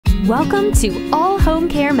Welcome to All Home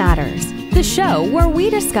Care Matters, the show where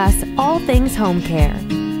we discuss all things home care,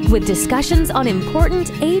 with discussions on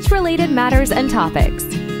important age-related matters and topics.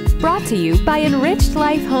 Brought to you by Enriched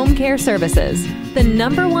Life Home Care Services, the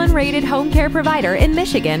 #1 rated home care provider in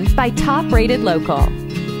Michigan by Top Rated Local.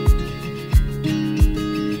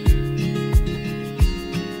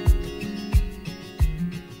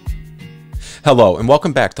 Hello, and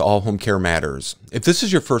welcome back to All Home Care Matters. If this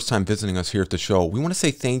is your first time visiting us here at the show, we want to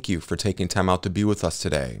say thank you for taking time out to be with us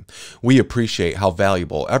today. We appreciate how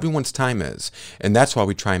valuable everyone's time is, and that's why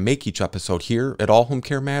we try and make each episode here at All Home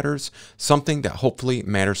Care Matters something that hopefully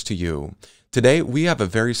matters to you. Today, we have a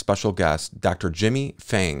very special guest, Dr. Jimmy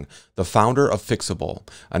Feng, the founder of Phyxable,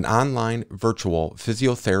 an online virtual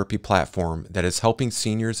physiotherapy platform that is helping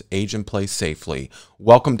seniors age in place safely.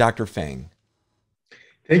 Welcome, Dr. Feng.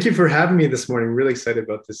 Thank you for having me this morning. Really excited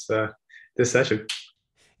about this session.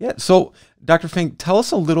 Yeah, so Dr. Feng, tell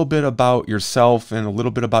us a little bit about yourself and a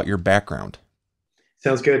little bit about your background.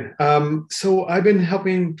 Sounds good. So I've been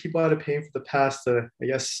helping people out of pain for the past, I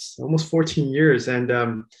guess, almost 14 years. And,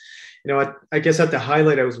 I guess at the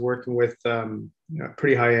highlight, I was working with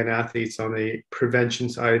pretty high-end athletes on the prevention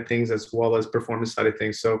side of things, as well as performance side of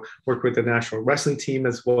things. So worked with the national wrestling team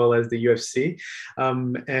as well as the UFC.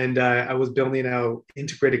 I was building out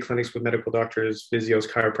integrated clinics with medical doctors, physios,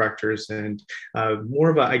 chiropractors, and more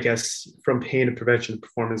of a, I guess, from pain to prevention to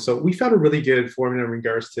performance. So we found a really good formula in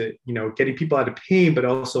regards to, getting people out of pain, but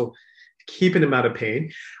also keeping them out of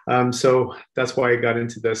pain. So that's why I got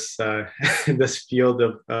into this this field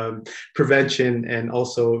of prevention and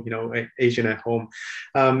also, aging at home.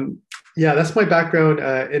 Yeah, that's my background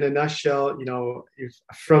in a nutshell.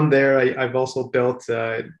 From there, I've also built,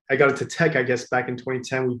 I got into tech, I guess, back in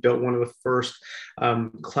 2010. We built one of the first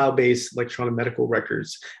cloud-based electronic medical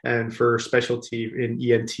records and for specialty in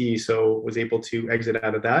ENT. So was able to exit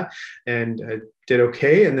out of that and did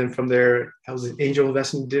okay. And then from there, I was an angel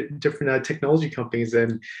investing in different technology companies.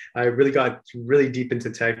 And I really got really deep into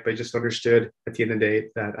tech, but I just understood at the end of the day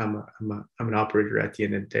that I'm an operator at the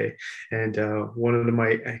end of the day. And one of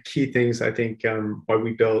my key things, I think, why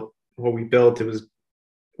we built what we built, it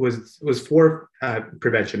was for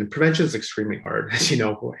prevention. And prevention is extremely hard, as you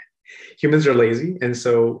know. Humans are lazy, and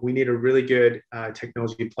so we need a really good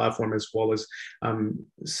technology platform as well as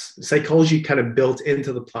psychology kind of built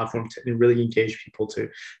into the platform to really engage people to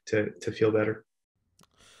feel better.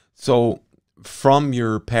 So from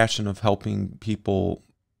your passion of helping people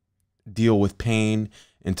deal with pain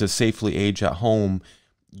and to safely age at home,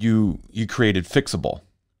 you created Phyxable.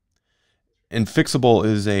 And Phyxable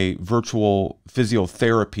is a virtual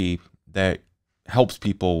physiotherapy that helps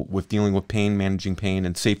people with dealing with pain, managing pain,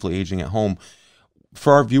 and safely aging at home.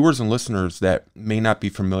 For our viewers and listeners that may not be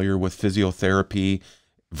familiar with physiotherapy,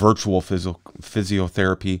 virtual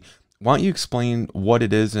physiotherapy, why don't you explain what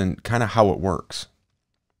it is and kind of how it works?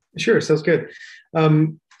 Sure, sounds good.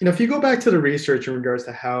 If you go back to the research in regards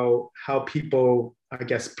to how people, I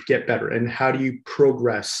guess, get better and how do you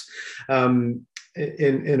progress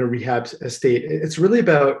in a rehab state, it's really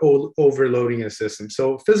about overloading a system.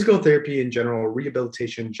 So physical therapy in general,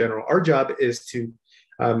 rehabilitation in general, our job is to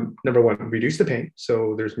number one, reduce the pain.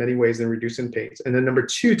 So there's many ways in reducing pain. And then number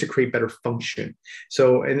two, to create better function.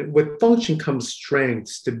 So, and with function comes strength,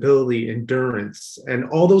 stability, endurance, and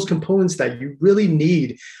all those components that you really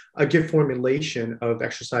need a good formulation of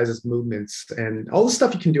exercises, movements, and all the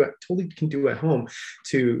stuff you can do at home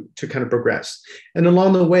to kind of progress. And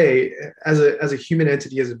along the way, as a human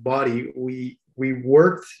entity, as a body, we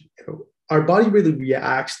work. Our body really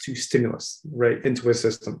reacts to stimulus right into a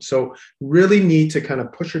system. So really need to kind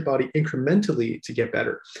of push your body incrementally to get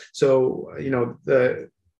better. So,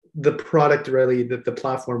 the product really, the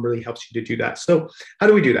platform really helps you to do that. So how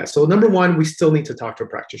do we do that? So number one, we still need to talk to a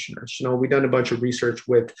practitioner. We've done a bunch of research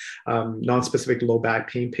with non-specific low back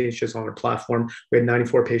pain patients on our platform. We had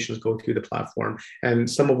 94 patients go through the platform, and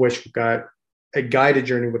some of which got a guided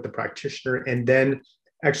journey with the practitioner and then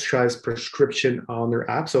exercise prescription on their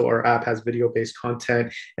app. So our app has video-based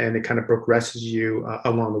content and it kind of progresses you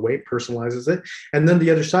along the way, personalizes it. And then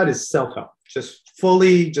the other side is self-help, just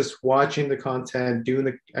watching the content, doing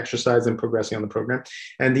the exercise and progressing on the program.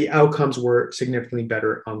 And the outcomes were significantly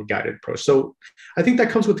better on the guided approach. So I think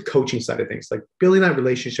that comes with the coaching side of things, like building that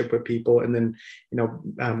relationship with people. And then,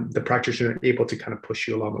 the practitioner able to kind of push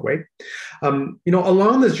you along the way.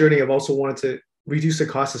 Along this journey, I've also wanted to reduce the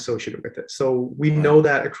costs associated with it. So we know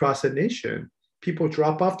that across the nation, people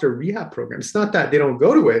drop off their rehab programs. It's not that they don't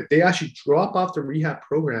go to it. They actually drop off the rehab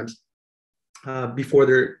programs before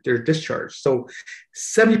they're discharged. So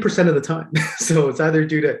 70% of the time. So it's either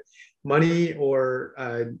due to money or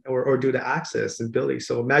due to access and ability.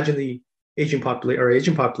 So imagine the aging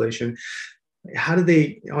population. How do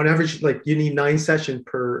they, on average, like you need 9 sessions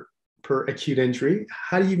per acute injury?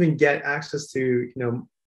 How do you even get access to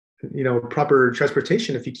proper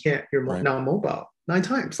transportation if you can't, you're Right. not mobile 9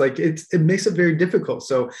 times? Like it makes it very difficult.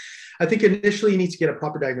 So I think initially you need to get a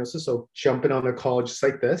proper diagnosis. So jump in on a call just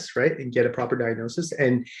like this, right, and get a proper diagnosis.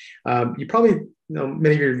 And you probably,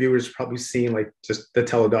 many of your viewers probably seen like just the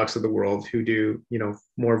teledocs of the world who do,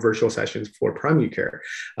 more virtual sessions for primary care.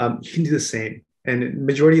 You can do the same. And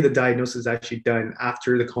majority of the diagnosis is actually done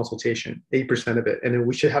after the consultation, 8% of it. And then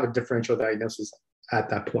we should have a differential diagnosis at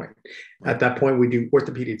that point. At that point, we do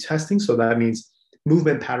orthopedic testing. So that means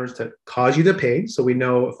movement patterns that cause you the pain. So we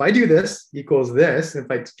know if I do this equals this, and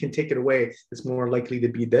if I can take it away, it's more likely to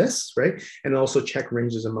be this, right? And also check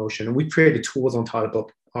ranges of motion. And we created tools on top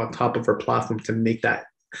of our platform to make that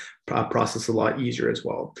process a lot easier as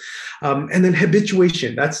well. And then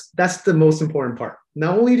habituation, that's the most important part.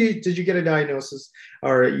 Not only did you get a diagnosis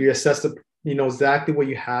or you assess exactly what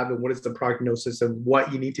you have and what is the prognosis and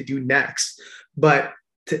what you need to do next, but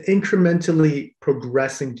to incrementally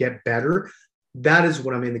progress and get better, that is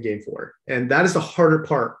what I'm in the game for. And that is the harder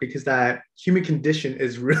part, because that human condition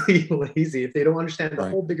is really lazy if they don't understand the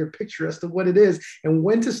whole bigger picture as to what it is and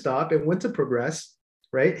when to stop and when to progress,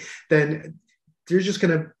 right? Then they're just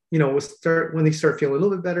gonna, when they start feeling a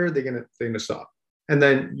little bit better, they're gonna stop, and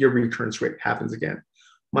then your recurrence rate happens again.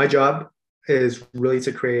 My job is really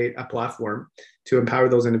to create a platform to empower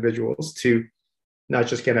those individuals to not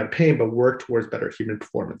just get out of pain, but work towards better human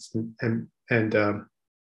performance,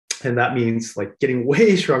 and that means like getting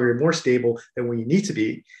way stronger and more stable than when you need to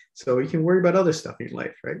be, so you can worry about other stuff in your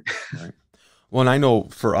life, right? Right. Well, and I know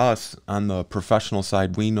for us on the professional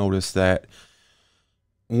side, we notice that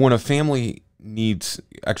when a family needs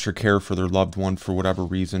extra care for their loved one for whatever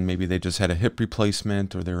reason, maybe they just had a hip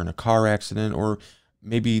replacement or they're in a car accident, or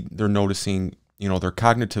maybe they're noticing, their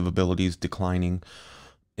cognitive abilities declining,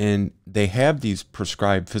 and they have these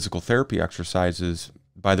prescribed physical therapy exercises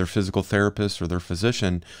by their physical therapist or their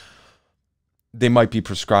physician. They might be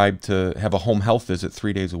prescribed to have a home health visit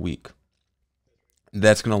 3 days a week.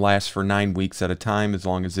 That's going to last for 9 weeks at a time. As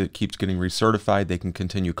long as it keeps getting recertified, they can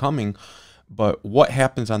continue coming. But what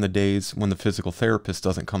happens on the days when the physical therapist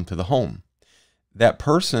doesn't come to the home? That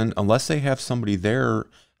person, unless they have somebody there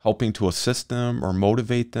helping to assist them or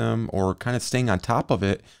motivate them or kind of staying on top of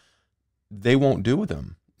it, they won't do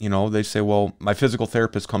them. They say, well, my physical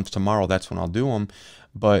therapist comes tomorrow, that's when I'll do them.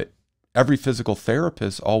 But every physical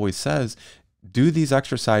therapist always says, do these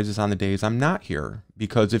exercises on the days I'm not here.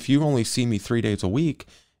 Because if you only see me 3 days a week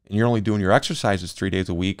and you're only doing your exercises 3 days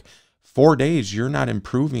a week, 4 days, you're not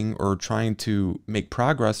improving or trying to make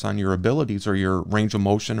progress on your abilities or your range of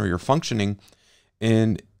motion or your functioning.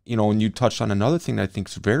 And, and you touched on another thing that I think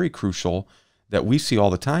is very crucial that we see all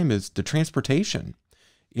the time is the transportation.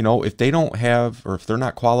 If they don't have, or if they're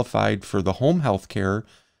not qualified for the home health care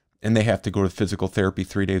and they have to go to physical therapy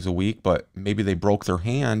 3 days a week, but maybe they broke their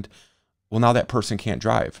hand, well, now that person can't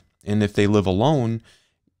drive. And if they live alone,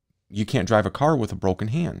 you can't drive a car with a broken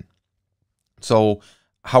hand. So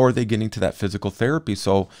how are they getting to that physical therapy?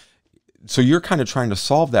 So you're kind of trying to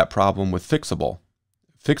solve that problem with Phyxable.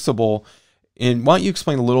 And why don't you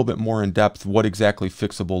explain a little bit more in depth what exactly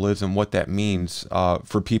Phyxable is and what that means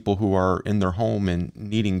for people who are in their home and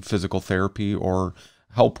needing physical therapy or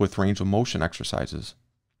help with range of motion exercises?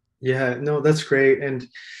 Yeah, no, that's great. And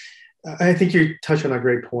I think you touched on a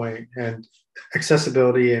great point, and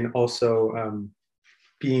accessibility, and also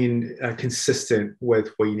being consistent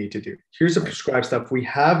with what you need to do. Here's the prescribed stuff. We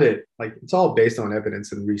have it, like it's all based on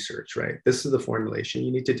evidence and research, right? This is the formulation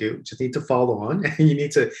you need to do. You just need to follow on and you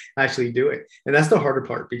need to actually do it. And that's the harder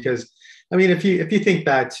part, because I mean, if you think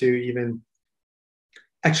back to even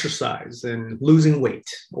exercise and losing weight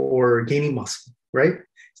or gaining muscle, right?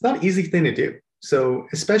 It's not an easy thing to do. So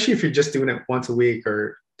especially if you're just doing it once a week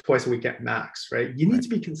or twice a week at max, right? You need to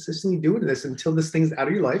be consistently doing this until this thing's out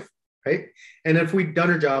of your life, right? And if we've done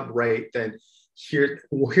our job right, then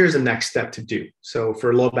here's the next step to do. So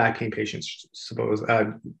for low back pain patients, suppose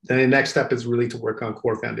the next step is really to work on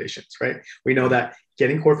core foundations, right? We know that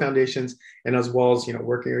getting core foundations, and as well as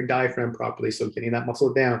working your diaphragm properly, so getting that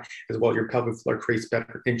muscle down, as well as your pelvic floor, creates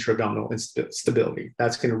better intra-abdominal stability.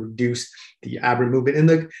 That's going to reduce the aberrant movement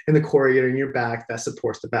in the core area in your back that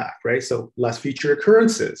supports the back, right? So less future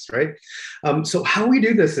occurrences, right? So how we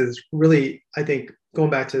do this is really, I think, going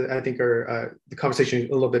back to our the conversation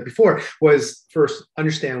a little bit before, was first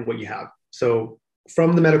understand what you have. So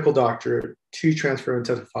from the medical doctor to transfer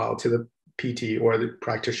into the file to the PT or the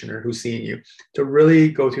practitioner who's seeing you, to really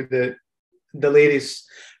go through the latest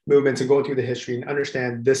movements and going through the history and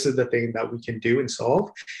understand this is the thing that we can do and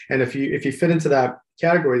solve. And if you fit into that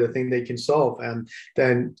category, the thing they can solve, and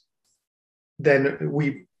then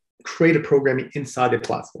we create a programming inside the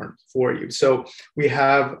platform for you. So we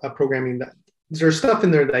have a programming that there's stuff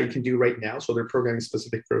in there that you can do right now. So they're programming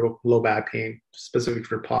specific for low back pain, specific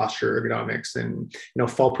for posture ergonomics, and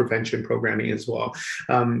fall prevention programming as well.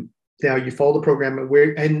 Now you follow the program,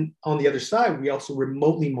 and on the other side, we also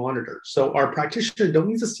remotely monitor. So our practitioners don't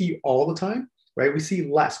need to see you all the time, right? We see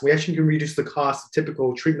less. We actually can reduce the cost of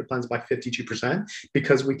typical treatment plans by 52%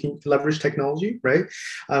 because we can leverage technology, right?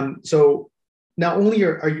 So not only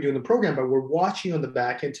are you doing the program, but we're watching on the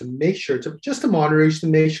back end to make sure to monitor you, to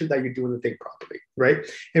make sure that you're doing the thing properly, right?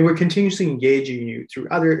 And we're continuously engaging you through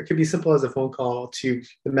it could be simple as a phone call to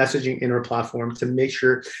the messaging in our platform to make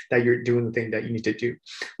sure that you're doing the thing that you need to do.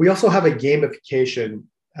 We also have a gamification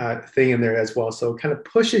thing in there as well. So it kind of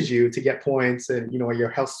pushes you to get points, and your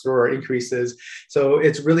health score increases. So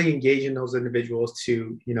it's really engaging those individuals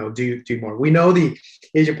to do more. We know the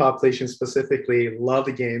Asian population specifically love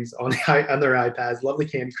the games on their iPads, love the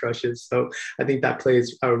Candy Crushes. So I think that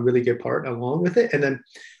plays a really good part along with it. And then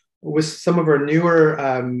with some of our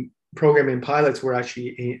newer programming pilots, we're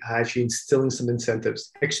actually instilling some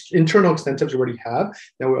incentives. Internal incentives we already have.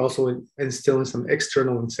 Now we're also instilling some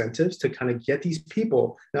external incentives to kind of get these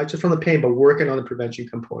people, not just from the pain, but working on the prevention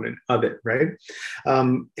component of it, right?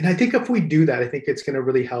 And I think if we do that, I think it's going to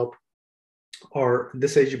really help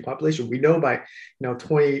this Asian population. We know by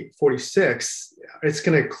 2046,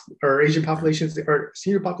 our Asian populations, our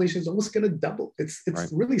senior population is almost going to double. It's right.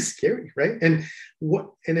 Really scary, right? And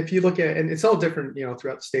if you look at, and it's all different,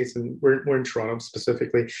 throughout the states, and we're in Toronto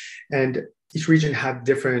specifically, and each region have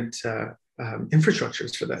different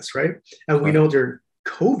infrastructures for this, right? And we know during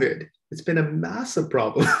COVID, it's been a massive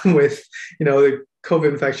problem with the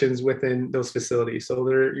COVID infections within those facilities. So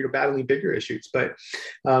they're battling bigger issues, but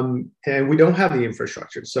and we don't have the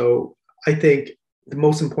infrastructure. So I think the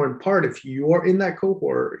most important part, if you are in that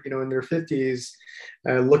cohort, in their 50s,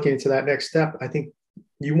 looking into that next step, I think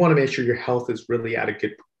you want to make sure your health is really at a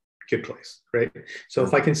good place, right? So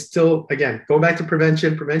if I can still, again, go back to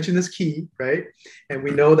prevention is key, right? And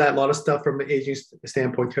we know that a lot of stuff from an aging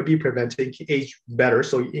standpoint could be prevented, age better.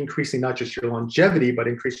 So increasing not just your longevity, but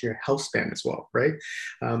increasing your health span as well, right?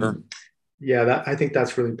 Sure. Yeah, I think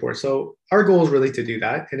that's really important. So our goal is really to do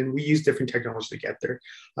that. And then we use different technology to get there.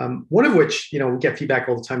 One of which, we get feedback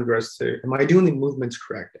all the time in regards to, am I doing the movements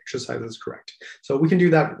correct? Exercises correct? So we can do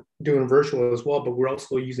that doing virtual as well, but we're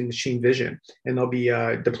also using machine vision, and they'll be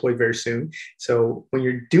deployed very soon. So when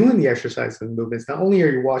you're doing the exercises and movements, not only are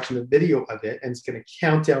you watching the video of it, and it's going to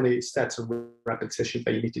count down the sets of repetitions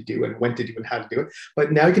that you need to do and when to do and how to do it,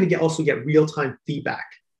 but now you're going to also get real-time feedback.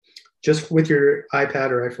 Just with your iPad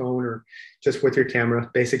or iPhone, or just with your camera,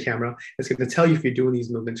 basic camera, it's going to tell you if you're doing these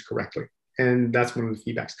movements correctly. And that's one of the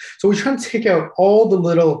feedbacks. So we're trying to take out all the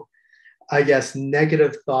little,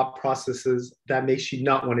 negative thought processes that makes you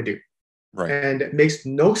not want to do. Right. And it makes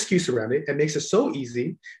no excuse around it. It makes it so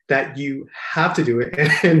easy that you have to do it,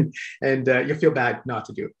 and you'll feel bad not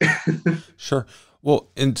to do it. Sure. Well,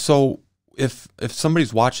 and so if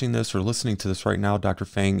somebody's watching this or listening to this right now, Dr.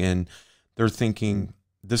 Feng, and they're thinking,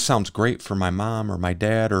 this sounds great for my mom or my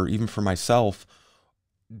dad or even for myself,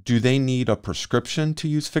 do they need a prescription to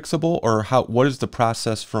use Phyxable, or what is the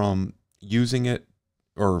process from using it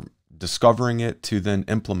or discovering it to then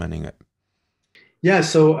implementing it? Yeah,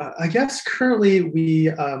 so I guess currently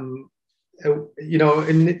we,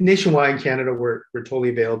 nationwide in Canada, we're totally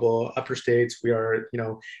available. Upper states, we are,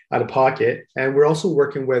 out of pocket, and we're also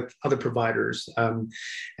working with other providers. And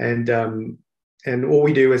what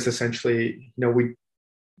we do is essentially,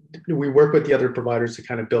 we work with the other providers to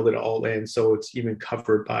kind of build it all in, so it's even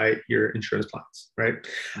covered by your insurance plans, right?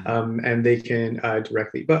 And they can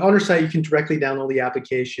directly, but on our site, you can directly download the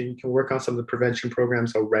application. You can work on some of the prevention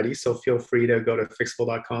programs already. So feel free to go to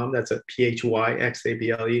phyxable.com. That's a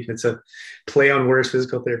PHYXABLE. It's a play on words,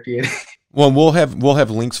 physical therapy. Well, we'll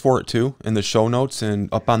have links for it too in the show notes and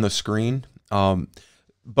up on the screen.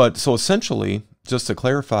 But so essentially, just to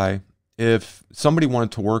clarify, if somebody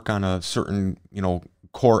wanted to work on a certain,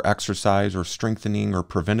 core exercise or strengthening or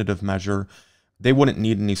preventative measure, they wouldn't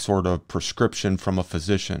need any sort of prescription from a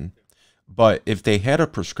physician. But if they had a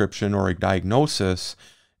prescription or a diagnosis,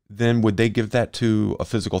 then would they give that to a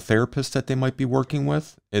physical therapist that they might be working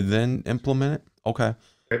with and then implement it? Okay.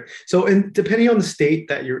 So, and depending on the state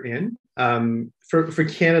that you're in, for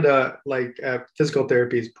Canada, physical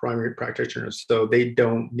therapy is primary practitioners, so they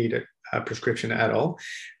don't need prescription at all.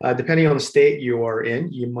 Depending on the state you are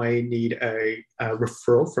in, you might need a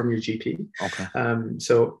referral from your GP. Okay.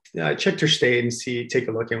 So check your state and take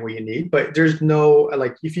a look at what you need. But there's no,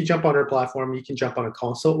 like, if you jump on our platform, you can jump on a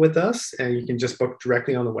consult with us, and you can just book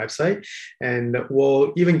directly on the website, and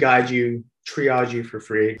we'll even guide you, triage you for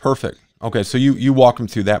free. Perfect. Okay. So you walk them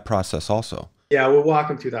through that process also. Yeah, we'll walk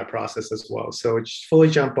them through that process as well. So just fully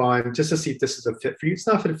jump on just to see if this is a fit for you. It's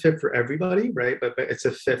not a fit for everybody, right? But it's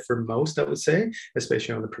a fit for most, I would say,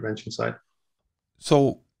 especially on the prevention side.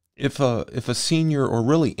 So if a senior, or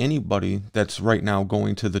really anybody that's right now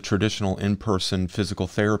going to the traditional in-person physical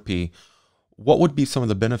therapy, what would be some of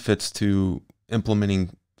the benefits to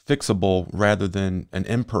implementing Phyxable rather than an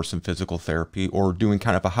in-person physical therapy, or doing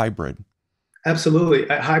kind of a hybrid? Absolutely.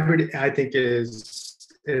 A hybrid, I think, is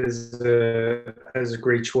a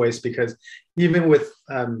great choice, because even with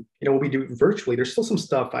what we do virtually, there's still some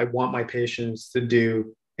stuff I want my patients to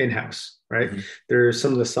do in-house, right? Mm-hmm. There's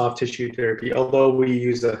some of the soft tissue therapy, although we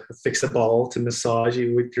use a Phyxable to massage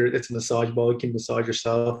you with it's a massage ball. You can massage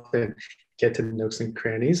yourself and get to the nooks and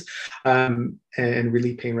crannies, and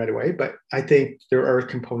relieve pain right away. But I think there are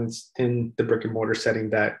components in the brick and mortar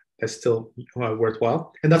setting that is still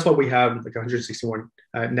worthwhile. And that's why we have like 161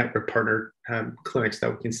 network partner clinics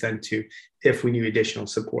that we can send to if we need additional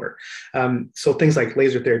support. So things like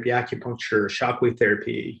laser therapy, acupuncture, shockwave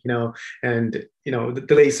therapy, and the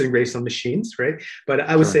latest and greatest on machines, right? But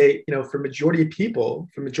I would say, for majority of people,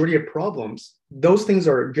 for majority of problems, those things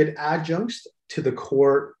are good adjuncts to the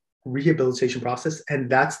core rehabilitation process,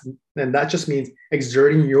 and that just means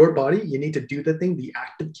exerting your body. You need to do the thing, the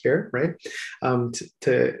active care, right?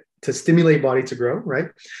 To stimulate body to grow, right?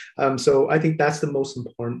 So I think that's the most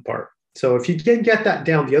important part. So if you can get that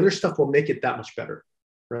down, the other stuff will make it that much better,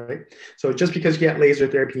 right? So just because you get laser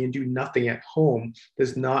therapy and do nothing at home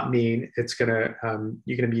does not mean you're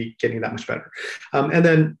gonna be getting that much better. And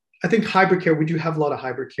then I think hybrid care, we do have a lot of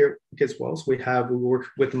hybrid care as well. So we work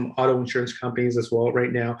with auto insurance companies as well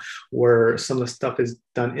right now, where some of the stuff is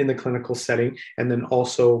done in the clinical setting. And then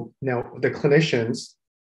also now the clinicians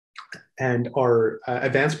and our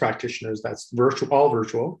advanced practitioners, that's all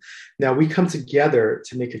virtual. Now we come together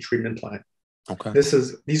to make a treatment plan. Okay.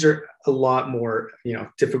 These are a lot more,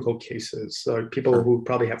 difficult cases. So people who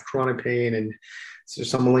probably have chronic pain, and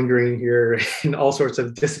there's some lingering here, and all sorts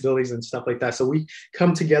of disabilities and stuff like that. So we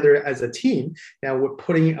come together as a team. Now we're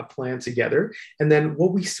putting a plan together, and then where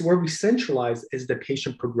we centralize is the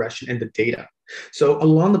patient progression and the data. So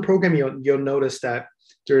along the program, you'll notice that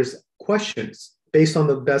there's questions based on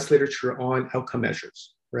the best literature on outcome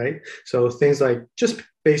measures, right? So things like just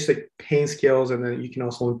basic pain skills, and then you can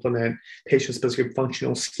also implement patient-specific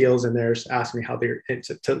functional skills in there, asking how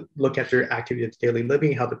to look at their activity of daily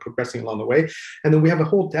living, how they're progressing along the way. And then we have a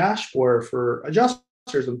whole dashboard for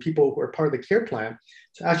adjusters and people who are part of the care plan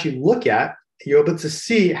to actually look at. You're able to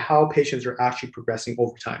see how patients are actually progressing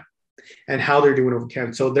over time and how they're doing over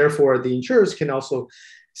time. So therefore, the insurers can also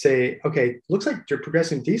say, okay, looks like you're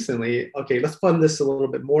progressing decently. Okay, let's fund this a little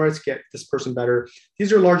bit more. Let's get this person better.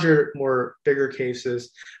 These are larger, bigger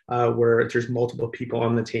cases where there's multiple people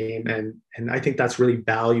on the team, and I think that's really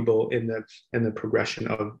valuable in the progression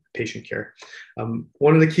of patient care.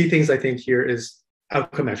 One of the key things I think here is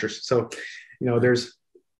outcome measures. So, there's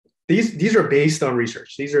these are based on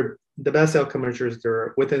research. These are the best outcome measures that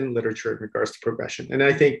are within literature in regards to progression. And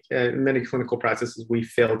I think in many clinical practices, we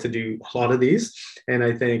fail to do a lot of these. And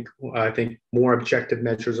I think more objective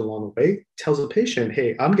measures along the way tells a patient,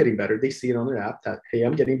 hey, I'm getting better. They see it on their app that, hey,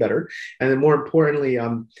 I'm getting better. And then more importantly,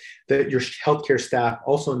 that your healthcare staff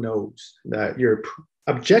also knows that you're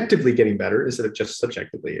objectively getting better instead of just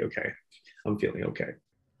subjectively, okay, I'm feeling okay.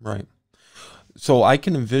 Right. So I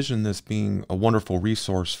can envision this being a wonderful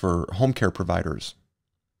resource for home care providers.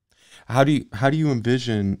 How do you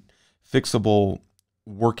envision Phyxable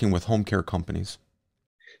working with home care companies?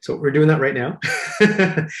 So we're doing that right now.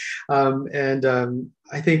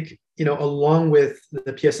 I think, along with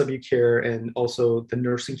the PSW care and also the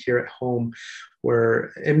nursing care at home,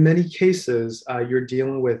 where in many cases you're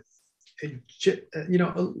dealing with, a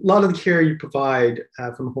lot of the care you provide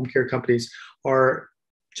from home care companies are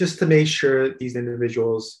just to make sure these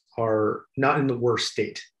individuals are not in the worst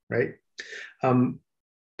state, right?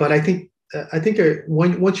 But I think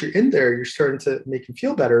once you're in there, you're starting to make them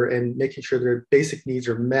feel better and making sure their basic needs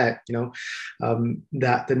are met.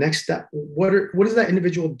 That the next step, what is that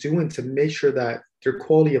individual doing to make sure that their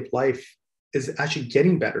quality of life is actually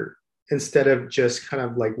getting better, instead of just kind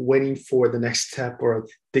of like waiting for the next step or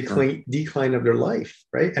decline of their life,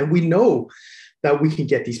 right? And we know that we can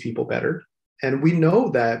get these people better. And we know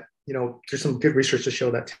that there's some good research to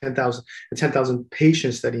show that 10,000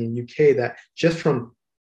 patient study in UK, that just from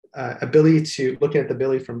looking at the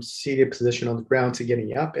ability from seated position on the ground to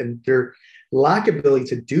getting up, and their lack of ability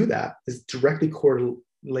to do that is directly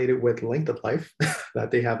correlated with length of life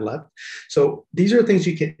that they have left. So these are things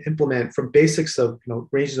you can implement from basics of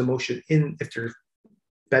ranges of motion if they're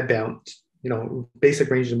bed bound, basic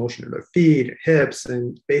ranges of motion in their feet, hips,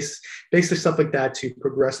 and basic stuff like that, to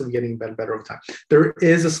progressively getting better and better over time. There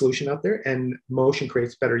is a solution out there, and motion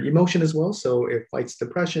creates better emotion as well. So it fights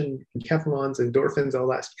depression, enkephalons, endorphins, all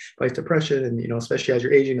that fights depression. And, especially as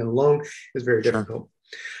you're aging and alone, is very difficult.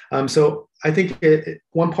 So I think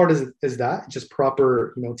one part is that just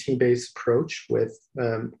proper, team-based approach with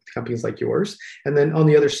companies like yours. And then on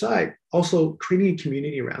the other side, also creating a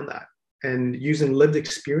community around that, and using lived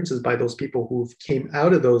experiences by those people who came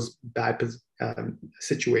out of those bad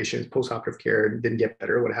situations, post-operative care, and didn't get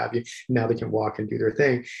better, what have you. Now they can walk and do their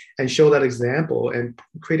thing, and show that example and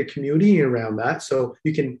create a community around that. So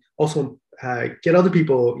you can also get other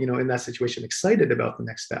people, in that situation excited about the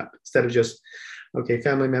next step, instead of just, okay,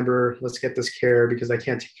 family member, let's get this care because I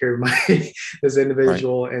can't take care of this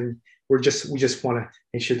individual. Right. And we just want to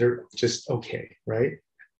make sure they're just okay. Right.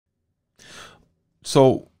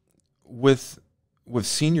 So with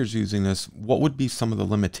seniors using this, what would be some of the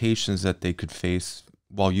limitations that they could face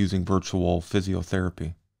while using virtual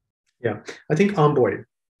physiotherapy? Yeah, I think onboarding.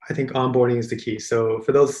 Onboarding is the key. So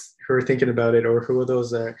for those who are thinking about it, or who are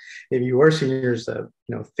those maybe you are seniors,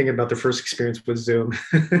 thinking about their first experience with Zoom,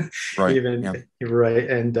 right? Even yeah. Right,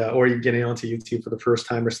 and or you're getting onto YouTube for the first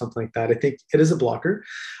time or something like that. I think it is a blocker.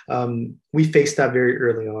 We faced that very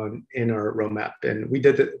early on in our roadmap, and we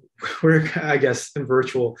did it. We're, I guess, in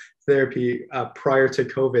virtual therapy prior to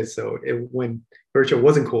COVID, so when virtual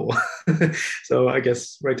wasn't cool. So I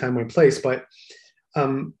guess right time, right place, but.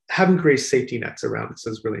 Having great safety nets around this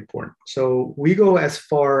is really important. So we go as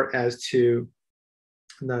far as to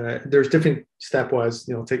there's different stepwise,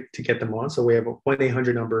 to get them on. So we have a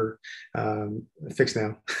 1-800 number fixed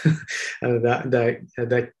now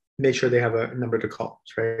that make sure they have a number to call,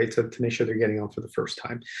 right? To make sure they're getting on for the first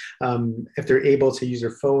time. If they're able to use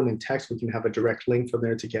their phone and text, we can have a direct link from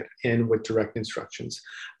there to get in with direct instructions.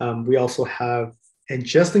 We also have, and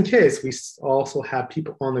just in case, we also have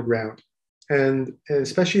people on the ground. And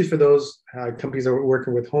especially for those companies that are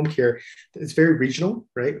working with home care, it's very regional,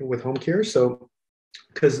 right? With home care. So,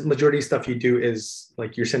 because majority of stuff you do is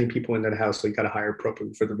like you're sending people into the house, so you got to hire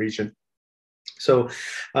appropriately for the region. So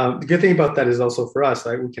the good thing about that is also for us,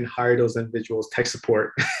 right? We can hire those individuals, tech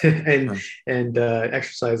support, and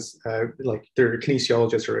exercise like their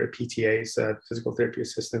kinesiologists or PTAs, physical therapy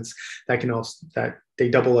assistants, that they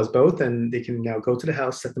double as both, and they can now go to the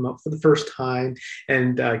house, set them up for the first time,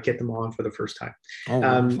 and get them on for the first time.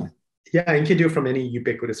 Oh, yeah, and you can do it from any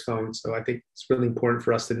ubiquitous phone. So I think it's really important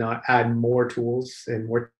for us to not add more tools and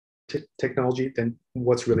more technology than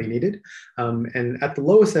what's really needed. And at the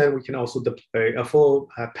lowest end, we can also deploy a full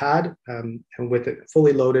pad, and with it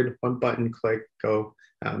fully loaded, one button click, go,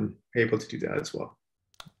 able to do that as well.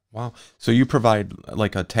 Wow. So you provide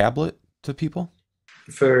like a tablet to people?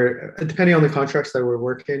 For depending on the contracts that we're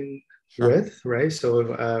working with, right?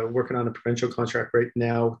 So working on a provincial contract right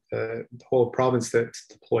now, the whole province to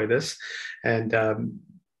deploy this. And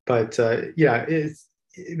yeah,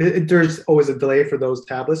 there's always a delay for those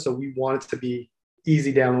tablets, so we want it to be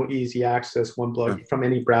easy download, easy access, one plug from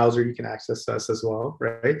any browser. You can access us as well,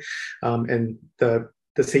 right? And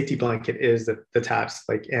the safety blanket is the tabs,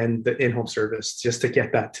 and the in-home service, just to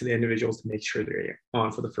get that to the individuals to make sure they're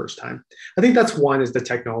on for the first time. I think that's one, is the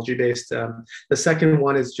technology based. The second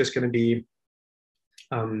one is just going to be,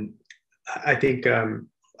 I think,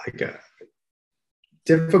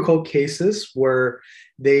 difficult cases where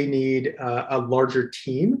they need a larger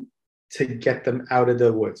team to get them out of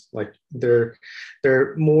the woods. Like they're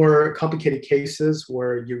more complicated cases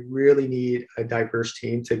where you really need a diverse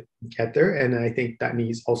team to get there. And I think that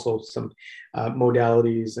needs also some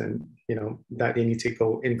modalities and, that they need to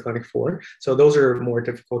go in clinic for. So those are more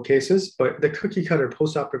difficult cases, but the cookie cutter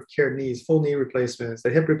post-operative care needs, full knee replacements, the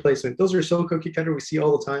hip replacement, those are so cookie cutter, we see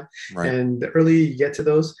all the time. Right. And the earlier you get to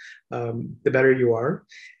those, the better you are.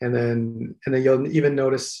 And then you'll even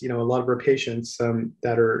notice, a lot of our patients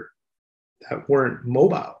that weren't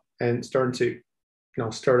mobile and starting to,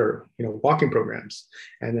 start our, walking programs,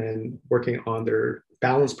 and then working on their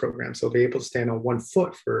balance program. So be able to stand on one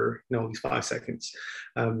foot for, at least 5 seconds.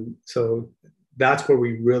 So that's where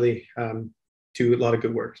we really do a lot of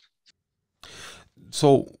good work.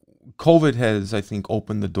 So COVID has, I think,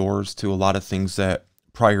 opened the doors to a lot of things that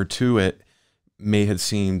prior to it may have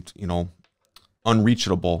seemed,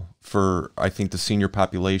 unreachable for, I think, the senior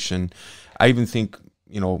population. I even think,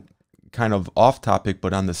 kind of off topic,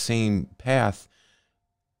 but on the same path,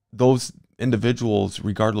 those individuals,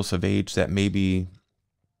 regardless of age, that maybe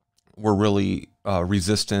were really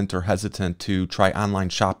resistant or hesitant to try online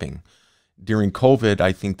shopping. During COVID,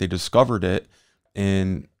 I think they discovered it,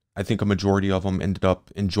 and I think a majority of them ended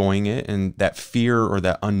up enjoying it, and that fear or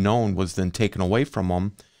that unknown was then taken away from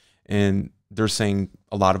them. And they're saying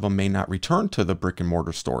a lot of them may not return to the brick and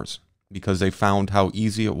mortar stores because they found how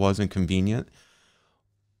easy it was and convenient.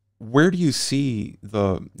 Where do you see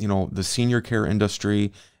the senior care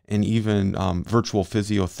industry and even virtual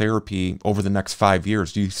physiotherapy over the next 5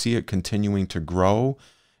 years? Do you see it continuing to grow,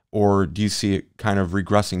 or do you see it kind of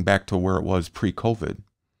regressing back to where it was pre-COVID?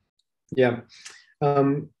 Yeah.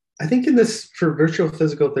 I think for virtual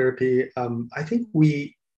physical therapy, I think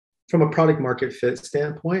from a product market fit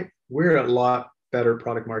standpoint, we're a lot better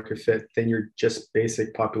product market fit than your just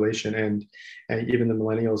basic population and even the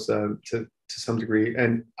millennials to some degree.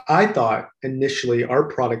 And I thought initially our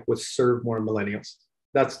product would serve more millennials.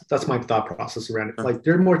 That's my thought process around it. Like,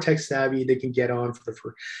 they're more tech savvy, they can get on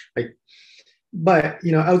but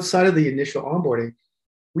outside of the initial onboarding,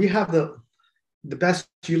 we have the best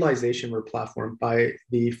utilization of our platform by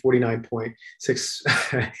the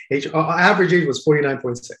 49.6 age. Average age was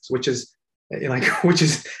 49.6, which is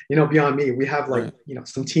beyond me. We have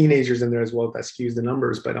some teenagers in there as well that skews the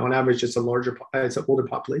numbers, but on average it's an older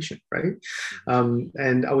population, right?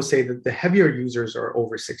 And I would say that the heavier users are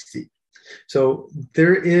over 60. So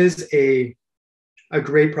there is a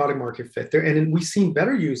great product market fit there, and then we've seen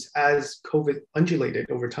better use as COVID undulated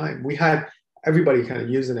over time. We had everybody kind of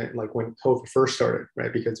using it like when COVID first started,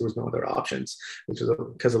 right? Because there was no other options, which is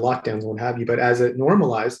because of lockdowns and what have you. But as it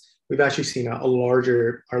normalized, we've actually seen our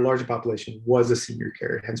larger population was a senior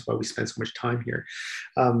care, hence why we spend so much time here.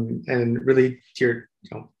 And really to your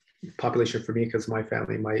population for me, because my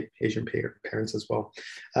family, my Asian parents as well.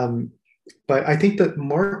 But I think the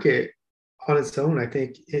market on its own, I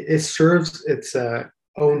think it serves its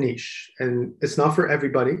own niche, and it's not for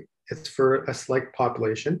everybody. It's for a select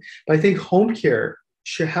population. But I think home care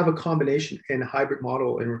should have a combination and a hybrid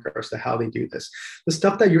model in regards to how they do this. The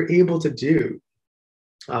stuff that you're able to do,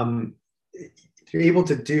 to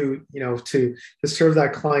serve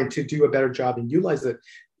that client, to do a better job and utilize the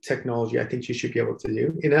technology, I think you should be able to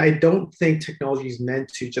do. And I don't think technology is meant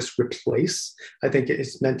to just replace. I think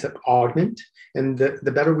it's meant to augment. And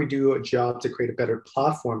the better we do a job to create a better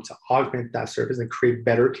platform to augment that service and create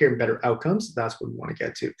better care and better outcomes, that's what we want to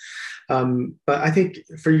get to. But I think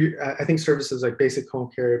I think services like basic home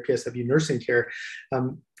care, PSW nursing care,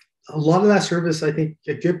 a lot of that service, I think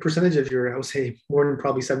a good percentage of I would say more than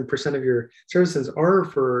probably 7% of your services are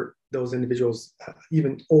for those individuals,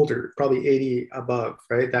 even older, probably 80 above,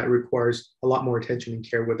 right? That requires a lot more attention and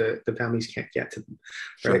care where the families can't get to them,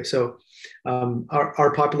 right? Sure. So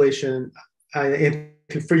our population,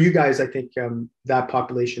 for you guys, I think that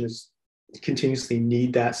population is continuously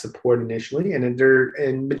need that support initially, and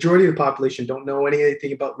majority of the population don't know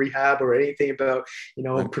anything about rehab or anything about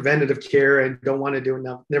preventative care, and don't want to do it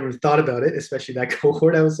now, never thought about it, especially that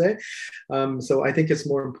cohort, I would say. So I think it's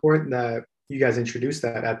more important that you guys introduce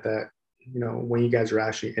that at that when you guys are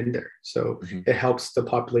actually in there, so it helps the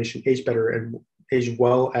population age better and age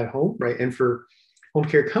well at home, right? And for home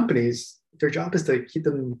care companies, their job is to keep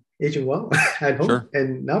them aging well at home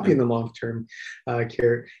and not be in the long-term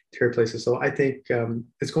care places. So I think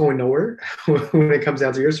it's going nowhere when it comes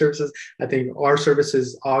down to your services. I think our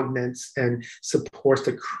services augments and supports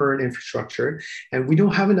the current infrastructure, and we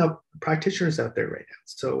don't have enough practitioners out there right now.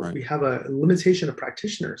 So we have a limitation of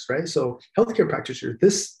practitioners, right? So healthcare practitioners,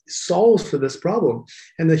 this solves for this problem,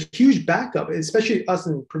 and the huge backup, especially us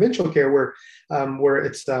in provincial care, where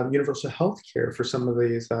it's universal health care for some of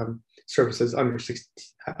these services under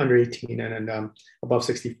 18 and above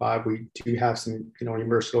 65. We do have some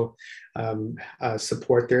universal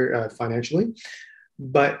support there financially,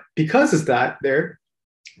 but because it's that there,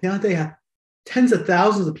 now they have tens of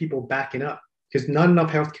thousands of people backing up because not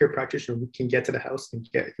enough healthcare practitioners can get to the house and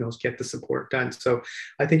get the support done. So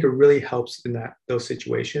I think it really helps in those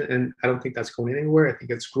situations, and I don't think that's going anywhere. I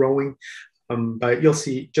think it's growing. But you'll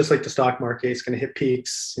see, just like the stock market, it's going to hit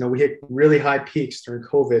peaks. We hit really high peaks during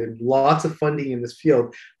COVID and lots of funding in this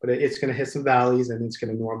field, but it's going to hit some valleys and it's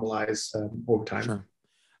going to normalize over time. Sure.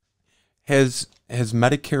 Has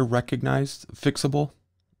Medicare recognized Phyxable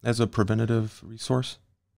as a preventative resource?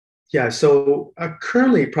 Yeah. So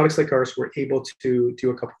currently, products like ours, we're able to do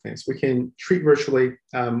a couple of things. We can treat virtually.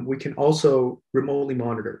 We can also remotely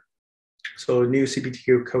monitor. So new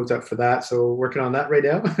CPT codes out for that. So working on that right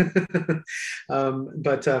now.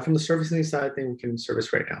 But from the servicing side, I think we can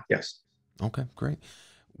service right now. Yes. Okay, great.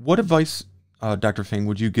 What advice, Dr. Feng,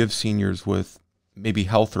 would you give seniors with maybe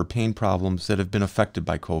health or pain problems that have been affected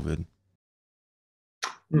by COVID?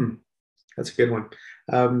 That's a good one.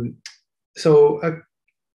 Um, so, uh,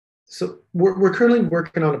 so we're currently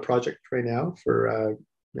working on a project right now for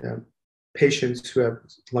patients who have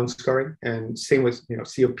lung scarring, and same with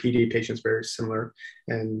COPD patients, very similar,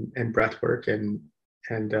 and breath work and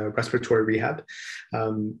respiratory rehab.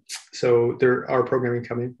 So there are programming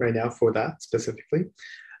coming right now for that specifically.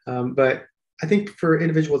 But I think for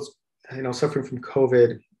individuals suffering from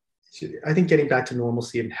COVID, I think getting back to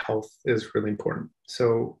normalcy and health is really important.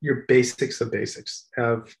 So your basics of basics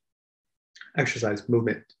of exercise,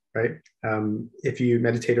 movement, right? If you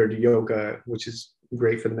meditate or do yoga, which is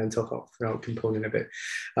great for the mental health component of it,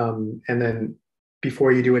 and then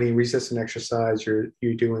before you do any resistant exercise, you're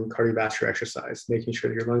doing cardiovascular exercise, making sure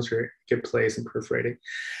that your lungs are in good place and perforating.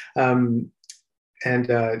 And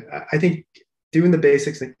I think doing the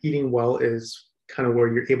basics and eating well is kind of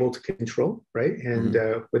where you're able to control, right? And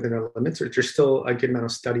within our limits, there's still a good amount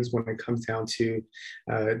of studies when it comes down to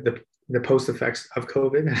the post effects of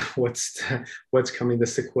COVID and what's coming, the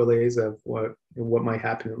sequelae of what might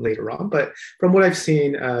happen later on. But from what I've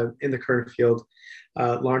seen in the current field,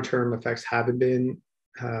 long-term effects haven't been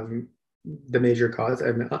the major cause.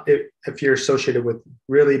 And if you're associated with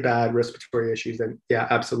really bad respiratory issues, then yeah,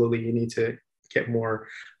 absolutely, you need to get more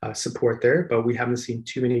support there. But we haven't seen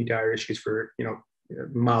too many dire issues for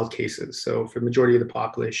mild cases. So for the majority of the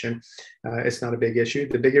population, it's not a big issue.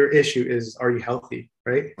 The bigger issue is, are you healthy,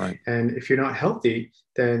 right? And if you're not healthy,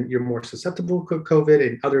 then you're more susceptible to COVID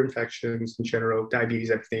and other infections in general,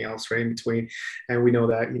 diabetes, everything else, right, in between. And we know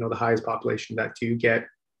that the highest population that do get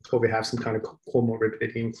COVID have some kind of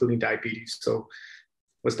comorbidity, including diabetes. So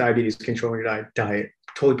what's diabetes? Controlling your diet,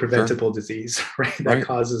 totally preventable disease, right? That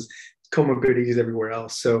causes comorbidities everywhere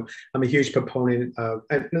else. So I'm a huge proponent of,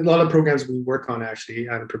 and a lot of programs we work on actually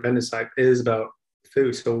on the preventive side is about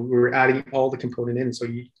food. So we're adding all the component in, so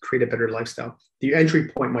you create a better lifestyle. The entry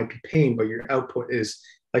point might be pain, but your output is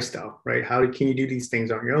lifestyle, right? How can you do these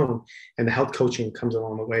things on your own? And the health coaching comes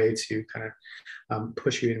along the way to kind of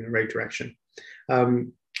push you in the right direction.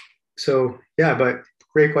 So yeah, but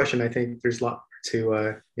great question. I think there's a lot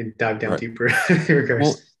to dive down deeper in regards.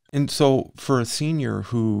 Well, and so for a senior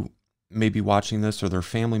who may be watching this, or their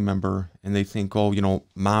family member, and they think, oh,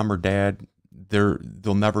 mom or dad,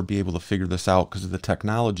 they'll never be able to figure this out because of the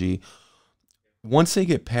technology. Once they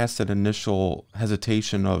get past that initial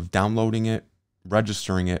hesitation of downloading it,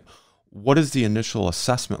 registering it, what does the initial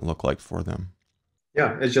assessment look like for them?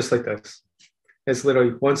 Yeah, it's just like this. It's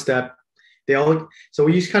literally one step. So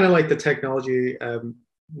we use kind of like the technology,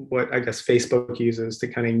 what I guess Facebook uses to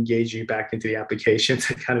kind of engage you back into the application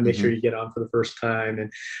to kind of make sure you get on for the first time. And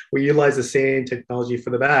we utilize the same technology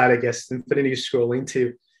for the bad, I guess, infinity scrolling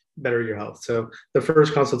to better your health. So the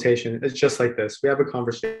first consultation is just like this. We have a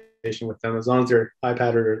conversation with them as long as their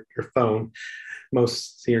iPad or your phone.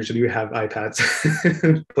 Most seniors do have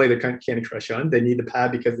iPads play the Candy Crush on. They need the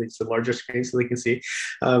pad because it's a larger screen so they can see.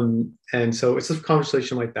 And so it's a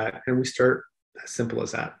conversation like that. And we start as simple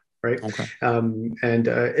as that. Right. Okay. And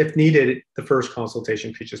if needed, the first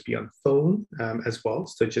consultation could just be on the phone as well.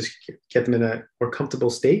 So just get them in a more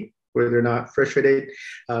comfortable state where they're not frustrated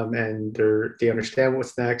and they understand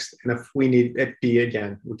what's next. And if we need it be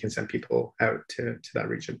again, we can send people out to that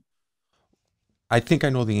region. I think I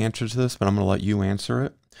know the answer to this, but I'm going to let you answer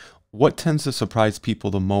it. What tends to surprise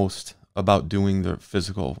people the most about doing the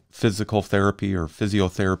physical therapy or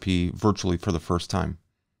physiotherapy virtually for the first time?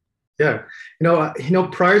 Yeah.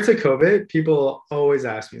 Prior to COVID, people always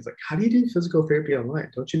ask me, it's like, how do you do physical therapy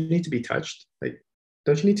online? Don't you need to be touched?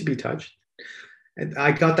 Don't you need to be touched? And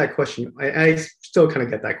I got that question. I still kind of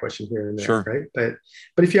get that question here and there, right?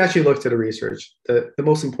 But if you actually look to the research, the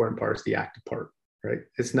most important part is the active part, right?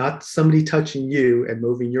 It's not somebody touching you and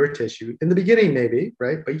moving your tissue. In the beginning, maybe,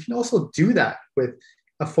 right? But you can also do that with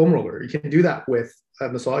a foam roller. You can do that with a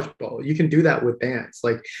massage ball. You can do that with bands.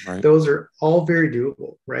 Those are all very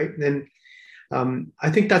doable, right? And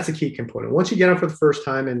I think that's a key component. Once you get up for the first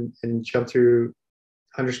time and jump through,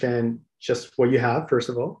 understand just what you have, first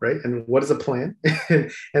of all, right? And what is a plan?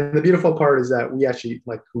 And the beautiful part is that we actually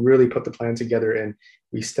really put the plan together and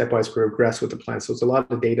we stepwise progress with the plan. So it's a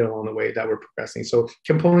lot of data along the way that we're progressing. So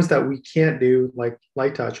components that we can't do, like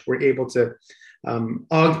light touch, we're able to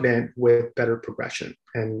augment with better progression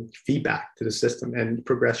and feedback to the system and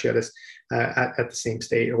progress you at the same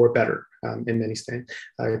state or better in many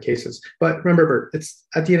cases. But remember, it's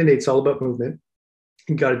at the end of the day, it's all about movement.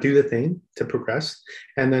 you got to do the thing to progress.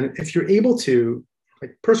 And then if you're able to,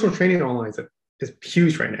 like, personal training online is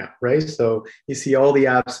huge right now, right? So you see all the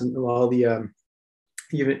apps and all the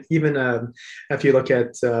even if you look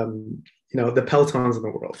at the Pelotons in the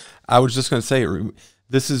world. I was just going to say,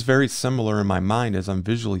 this is very similar in my mind as I'm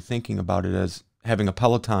visually thinking about it, as having a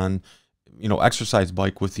Peloton, exercise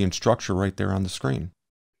bike with the instructor right there on the screen.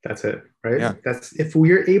 That's it, right? Yeah. That's, if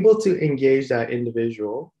we're able to engage that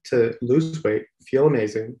individual to lose weight, feel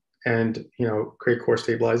amazing, and create core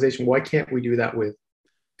stabilization, why can't we do that with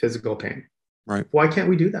physical pain? Right. Why can't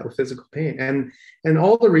we do that with physical pain? And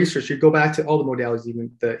all the research, you go back to all the modalities,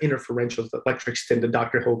 even the interferentials, the electric stim, the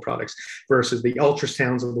Dr. Ho products versus the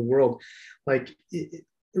ultrasounds of the world,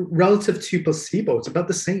 relative to placebo, it's about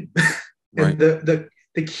the same. Right. And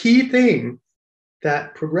the key thing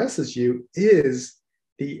that progresses you is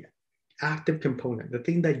the active component, the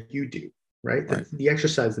thing that you do, right? Right. The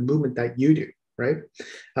exercise, the movement that you do. Right.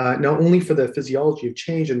 Not only for the physiology of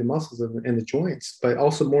change in the muscles and the joints, but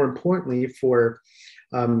also more importantly for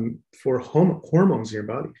hormones in your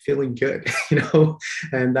body, feeling good,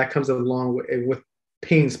 and that comes along with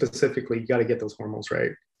pain specifically. You got to get those hormones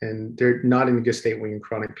right. And they're not in a good state when you're in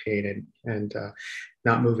chronic pain and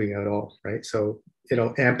not moving at all. Right. So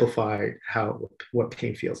it'll amplify what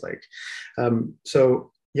pain feels like.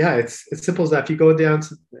 So yeah, it's simple as that. If you go down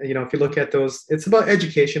to, if you look at those, it's about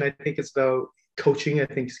education. I think it's about coaching. I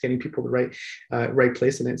think it's getting people the right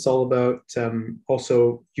place. And it's all about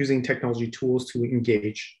also using technology tools to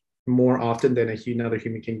engage more often than another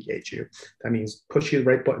human can engage you. That means push you the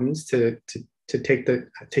right buttons to take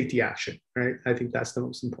the action, right? I think that's the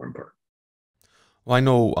most important part. Well, I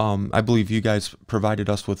know, I believe you guys provided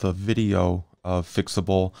us with a video of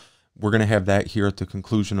Phyxable. We're going to have that here at the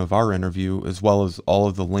conclusion of our interview, as well as all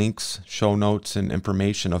of the links, show notes, and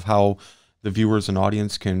information of how the viewers and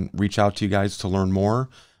audience can reach out to you guys to learn more.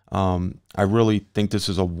 I really think this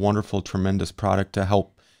is a wonderful, tremendous product to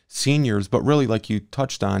help seniors, but really, like you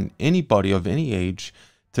touched on, anybody of any age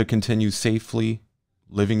to continue safely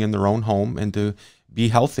living in their own home and to be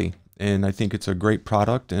healthy. And I think it's a great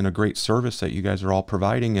product and a great service that you guys are all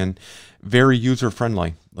providing, and very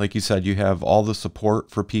user-friendly. Like you said, you have all the support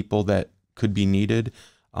for people that could be needed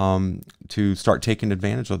to start taking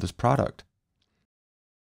advantage of this product.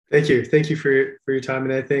 Thank you for your time.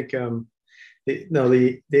 And I think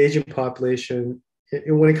the Asian population,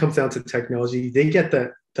 when it comes down to technology, they get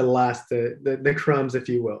the the crumbs, if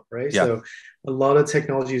you will, right? Yeah. So a lot of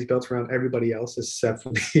technology is built around everybody else except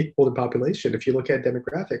for the older population, if you look at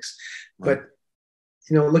demographics. Right. But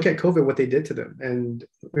look at COVID, what they did to them, and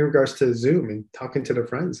in regards to Zoom and talking to their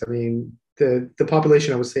friends. I mean, the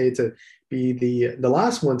population, I would say, to be the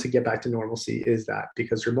last one to get back to normalcy is that,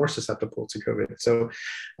 because they're more susceptible to COVID. So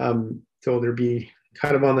they'll be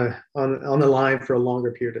kind of on the line for a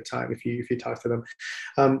longer period of time if you talk to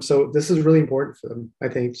them. So this is really important for them, I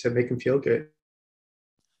think, to make them feel good.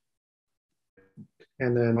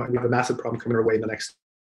 And then we have a massive problem coming our way in the next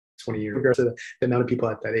 20 years in regards to the amount of people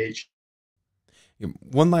at that age.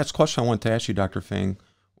 One last question I want to ask you, Dr. Feng.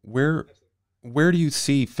 Where do you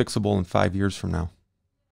see Phyxable in 5 years from now?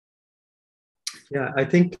 Yeah, I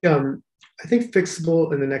think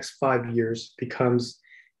Phyxable in the next 5 years becomes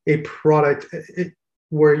a product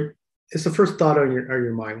where it's the first thought on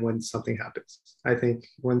your mind when something happens. I think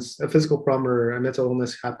once a physical problem or a mental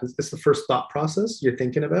illness happens, it's the first thought process you're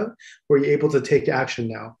thinking about, where you're able to take action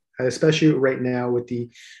now, especially right now with the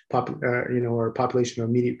our population of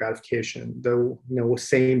immediate gratification,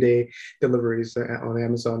 same day deliveries on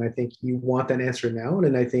Amazon. I think you want that answer now,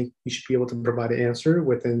 and I think you should be able to provide an answer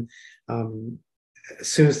within as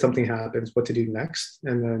soon as something happens, what to do next,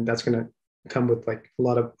 and then that's going to come with like a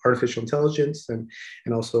lot of artificial intelligence and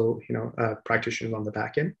also practitioners on the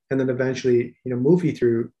back end, and then eventually move you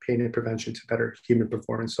through pain and prevention to better human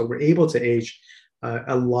performance. So we're able to age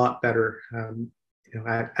a lot better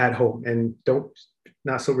at home, and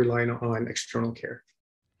not so reliant on external care.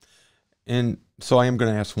 And so I am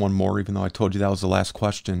going to ask one more, even though I told you that was the last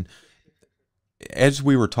question. As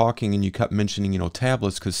we were talking and you kept mentioning,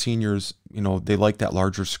 tablets, because seniors, they like that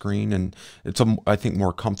larger screen, and it's, I think,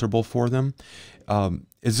 more comfortable for them.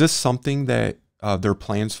 Is this something that there are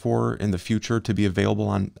plans for in the future to be available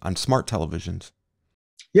on smart televisions?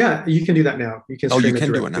 Yeah, you can do that now. You can stream you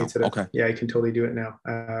can do it now. Okay. Yeah, you can totally do it now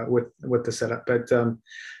with the setup. But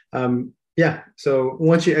yeah, so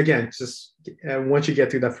once you get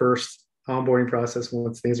through that first onboarding process,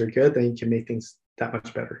 once things are good, then you can make things that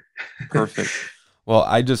much better. Perfect. Well,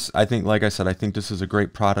 I think, like I said, I think this is a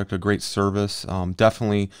great product, a great service,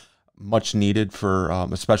 definitely much needed for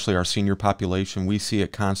especially our senior population. We see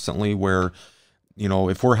it constantly where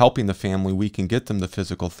if we're helping the family, we can get them the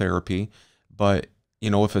physical therapy. But,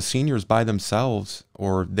 if a senior is by themselves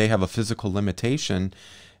or they have a physical limitation,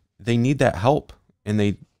 they need that help, and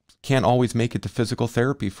they can't always make it to physical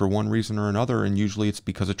therapy for one reason or another. And usually it's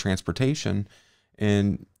because of transportation.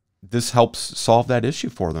 And this helps solve that issue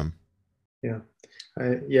for them. Yeah.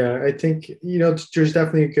 I think, there's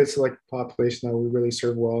definitely a good select population that we really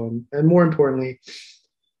serve well. And more importantly,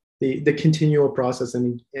 the continual process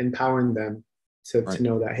and empowering them to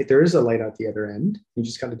know that, hey, there is a light at the other end. You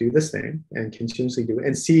just got to do this thing and continuously do it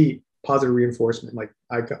and see positive reinforcement. Like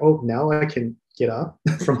now I can get up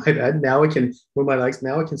from my bed. Now I can move my legs.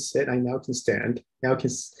 Now I can sit. I now can stand. Now I can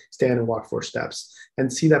stand and walk 4 steps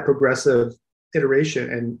and see that progressive iteration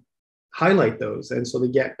and highlight those. And so they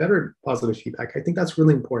get better positive feedback. I think that's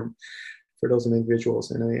really important for those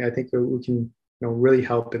individuals. And I think we can really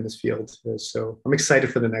help in this field. So I'm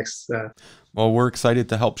excited for the next. Well, we're excited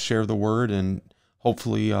to help share the word, and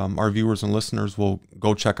hopefully our viewers and listeners will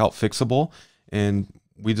go check out Phyxable. And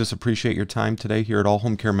we just appreciate your time today here at All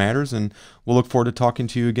Home Care Matters, and we'll look forward to talking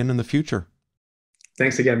to you again in the future.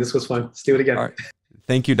 Thanks again. This was fun. Let's do it again. All right.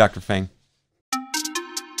 Thank you, Dr. Feng.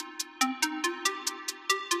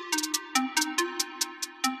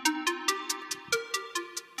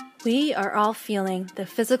 We are all feeling the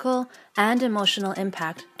physical and emotional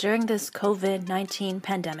impact during this COVID-19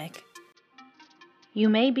 pandemic. You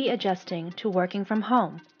may be adjusting to working from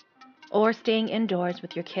home or staying indoors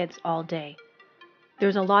with your kids all day.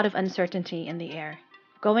 There's a lot of uncertainty in the air.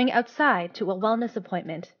 Going outside to a wellness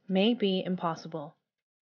appointment may be impossible.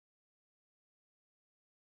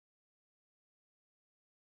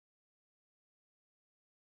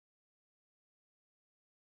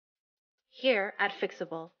 Here at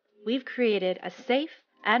Phyxable, we've created a safe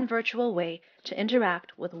and virtual way to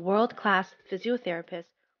interact with world-class physiotherapists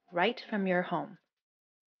right from your home.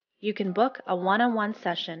 You can book a one-on-one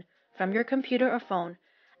session from your computer or phone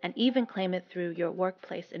and even claim it through your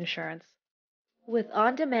workplace insurance. With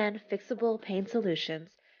on-demand Phyxable pain solutions,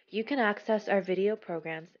 you can access our video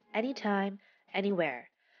programs anytime, anywhere,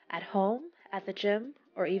 at home, at the gym,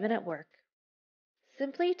 or even at work.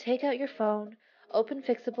 Simply take out your phone, open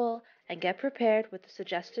Phyxable, and get prepared with the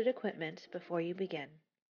suggested equipment before you begin.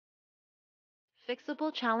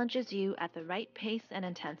 Phyxable challenges you at the right pace and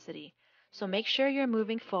intensity, so make sure you're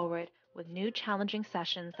moving forward with new challenging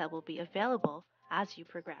sessions that will be available as you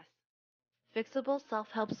progress. Phyxable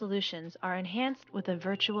self-help solutions are enhanced with a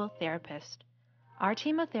virtual therapist. Our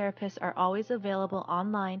team of therapists are always available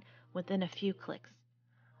online within a few clicks.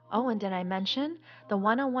 Oh, and did I mention the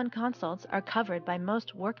one-on-one consults are covered by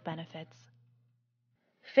most work benefits?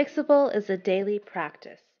 Phyxable is a daily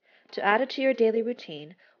practice. To add it to your daily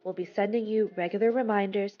routine, we'll be sending you regular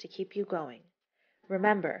reminders to keep you going.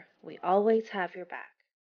 Remember, we always have your back.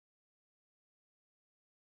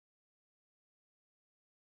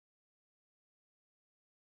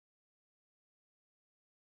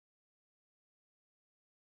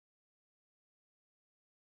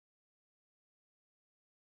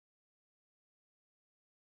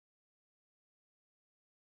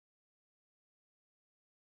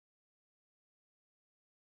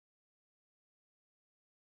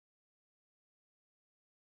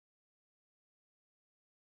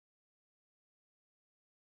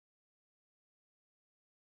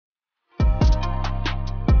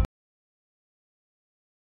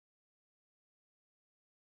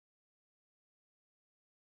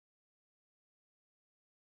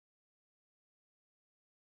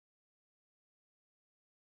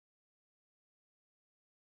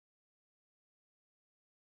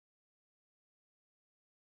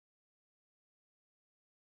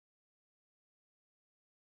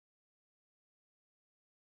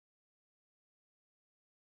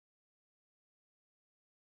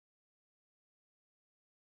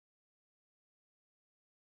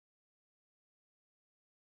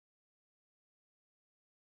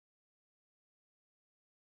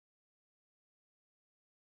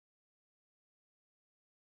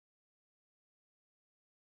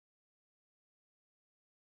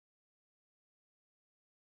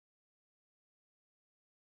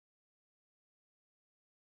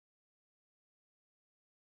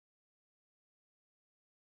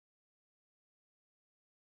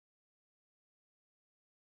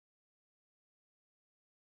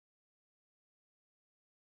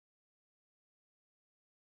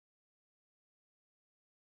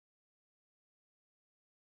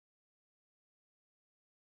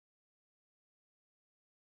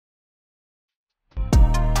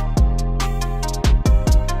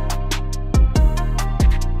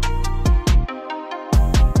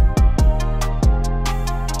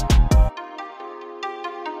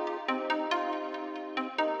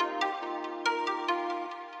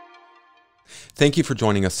 Thank you for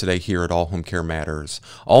joining us today here at All Home Care Matters.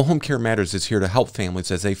 All Home Care Matters is here to help families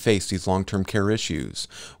as they face these long-term care issues.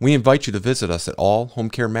 We invite you to visit us at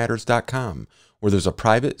allhomecarematters.com, where there's a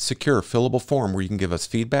private, secure, fillable form where you can give us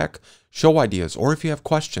feedback, show ideas, or if you have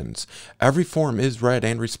questions. Every form is read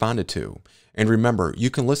and responded to. And remember, you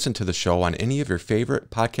can listen to the show on any of your favorite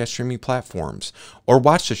podcast streaming platforms or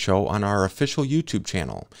watch the show on our official YouTube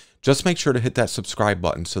channel. Just make sure to hit that subscribe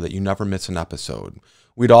button so that you never miss an episode.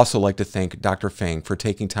 We'd also like to thank Dr. Feng for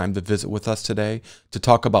taking time to visit with us today to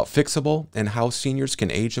talk about Phyxable and how seniors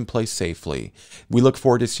can age in place safely. We look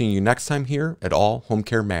forward to seeing you next time here at All Home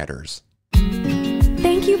Care Matters.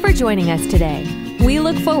 Thank you for joining us today. We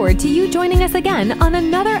look forward to you joining us again on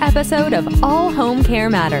another episode of All Home Care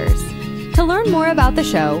Matters. To learn more about the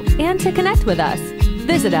show and to connect with us,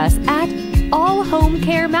 visit us at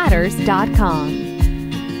allhomecarematters.com.